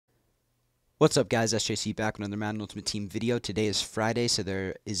What's up, guys? SJC back with another Madden Ultimate Team video. Today is Friday, so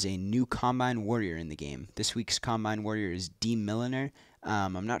there is a new Combine Warrior in the game. This week's Combine Warrior is Dee Milliner.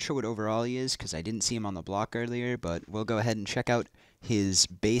 I'm not sure what overall he is because I didn't see him on the block earlier, but we'll go ahead and check out his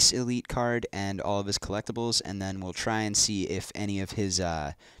base elite card and all of his collectibles, and then we'll try and see if any of his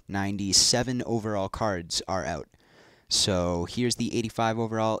 97 overall cards are out. So here's the 85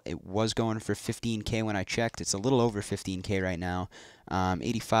 overall. It was going for 15K when I checked. It's a little over 15K right now.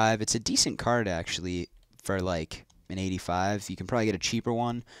 85, it's a decent card actually for like an 85. You can probably get a cheaper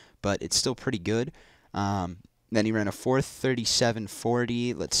one, but it's still pretty good. Then he ran a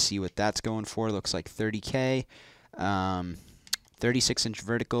 437.40. Let's see what that's going for. Looks like 30K. 36-inch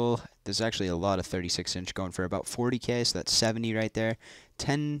vertical. There's actually a lot of 36-inch going for about 40K, so that's 70 right there.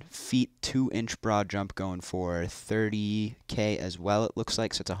 10 feet 2-inch broad jump going for 30K as well, it looks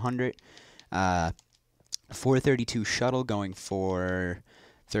like, so it's 100. 432 shuttle going for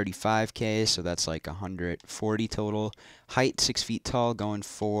 35K, so that's like 140 total. Height 6 feet tall going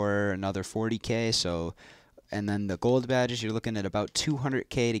for another 40K, so, and then the gold badges, you're looking at about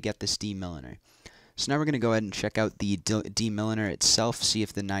 200K to get this Dee Milliner. So now we're going to go ahead and check out the Dee Milliner itself, see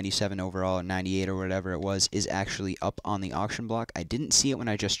if the 97 overall or 98 or whatever it was is actually up on the auction block. I didn't see it when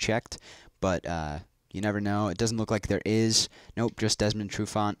I just checked, but you never know. It doesn't look like there is. Nope, just Desmond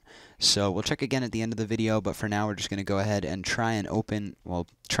Trufant. So we'll check again at the end of the video, but for now we're just going to go ahead and try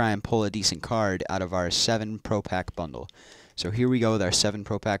and pull a decent card out of our 7 Pro Pack bundle. So here we go with our 7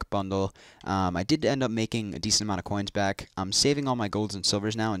 Pro Pack bundle. I did end up making a decent amount of coins back. I'm saving all my golds and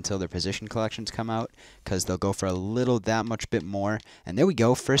silvers now until their position collections come out, because they'll go for that much bit more. And there we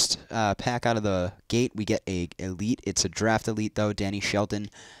go. First pack out of the gate, we get a elite. It's a draft elite though, Danny Shelton.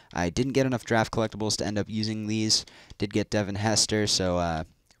 I didn't get enough draft collectibles to end up using these. Did get Devin Hester, so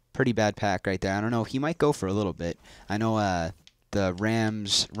pretty bad pack right there. I don't know. He might go for a little bit. I know the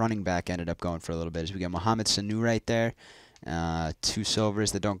Rams running back ended up going for a little bit. As we get Mohamed Sanu right there. 2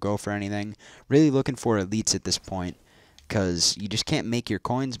 silvers that don't go for anything. Really looking for elites at this point, because you just can't make your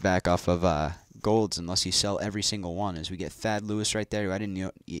coins back off of golds unless you sell every single one. As we get Thad Lewis right there,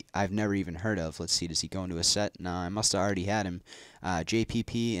 who I've never even heard of. Let's see, does he go into a set? No, I must have already had him.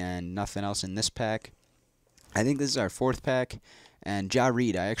 JPP and nothing else in this pack. I think this is our 4th pack. And Ja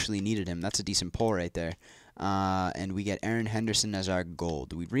Reed, I actually needed him. That's a decent pull right there. And we get Aaron Henderson as our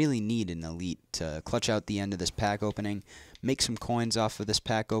gold. We really need an elite to clutch out the end of this pack opening. Make some coins off of this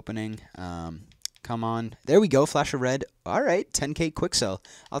pack opening. Come on. There we go. Flash of red. All right. 10K quick sell.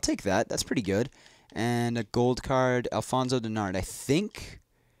 I'll take that. That's pretty good. And a gold card. Alfonso Denard. I think.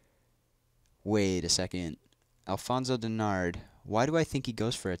 Wait a second. Alfonso Denard. Why do I think he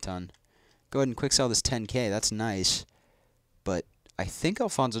goes for a ton? Go ahead and quick sell this 10K. That's nice. But I think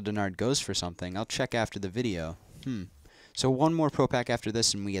Alfonso Denard goes for something. I'll check after the video. So one more Pro Pack after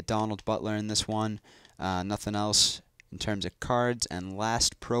this, and we get Donald Butler in this one. Nothing else in terms of cards. And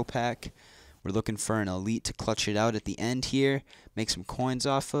last Pro Pack, we're looking for an elite to clutch it out at the end here. Make some coins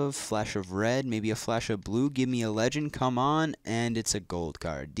off of. Flash of red, maybe a flash of blue. Give me a legend. Come on. And it's a gold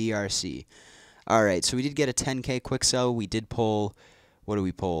card. DRC. Alright, so we did get a 10K quick sell. We did pull, what do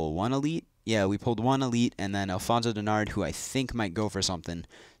we pull? 1 elite? Yeah, we pulled 1 elite, and then Alfonso Denard, who I think might go for something.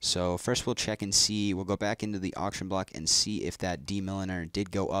 So first we'll check and see. We'll go back into the auction block and see if that Dee Milliner did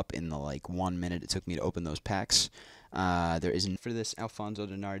go up in the 1 minute it took me to open those packs. There isn't for this Alfonso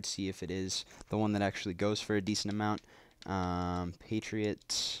Denard. See if it is the one that actually goes for a decent amount.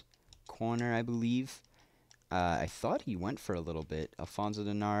 Patriots corner, I believe. I thought he went for a little bit. Alfonso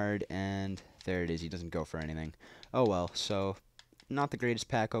Denard, and there it is. He doesn't go for anything. Oh well, so not the greatest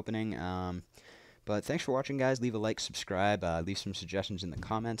pack opening, but thanks for watching, guys. Leave a like, subscribe, leave some suggestions in the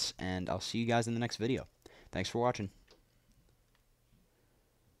comments, and I'll see you guys in the next video. Thanks for watching.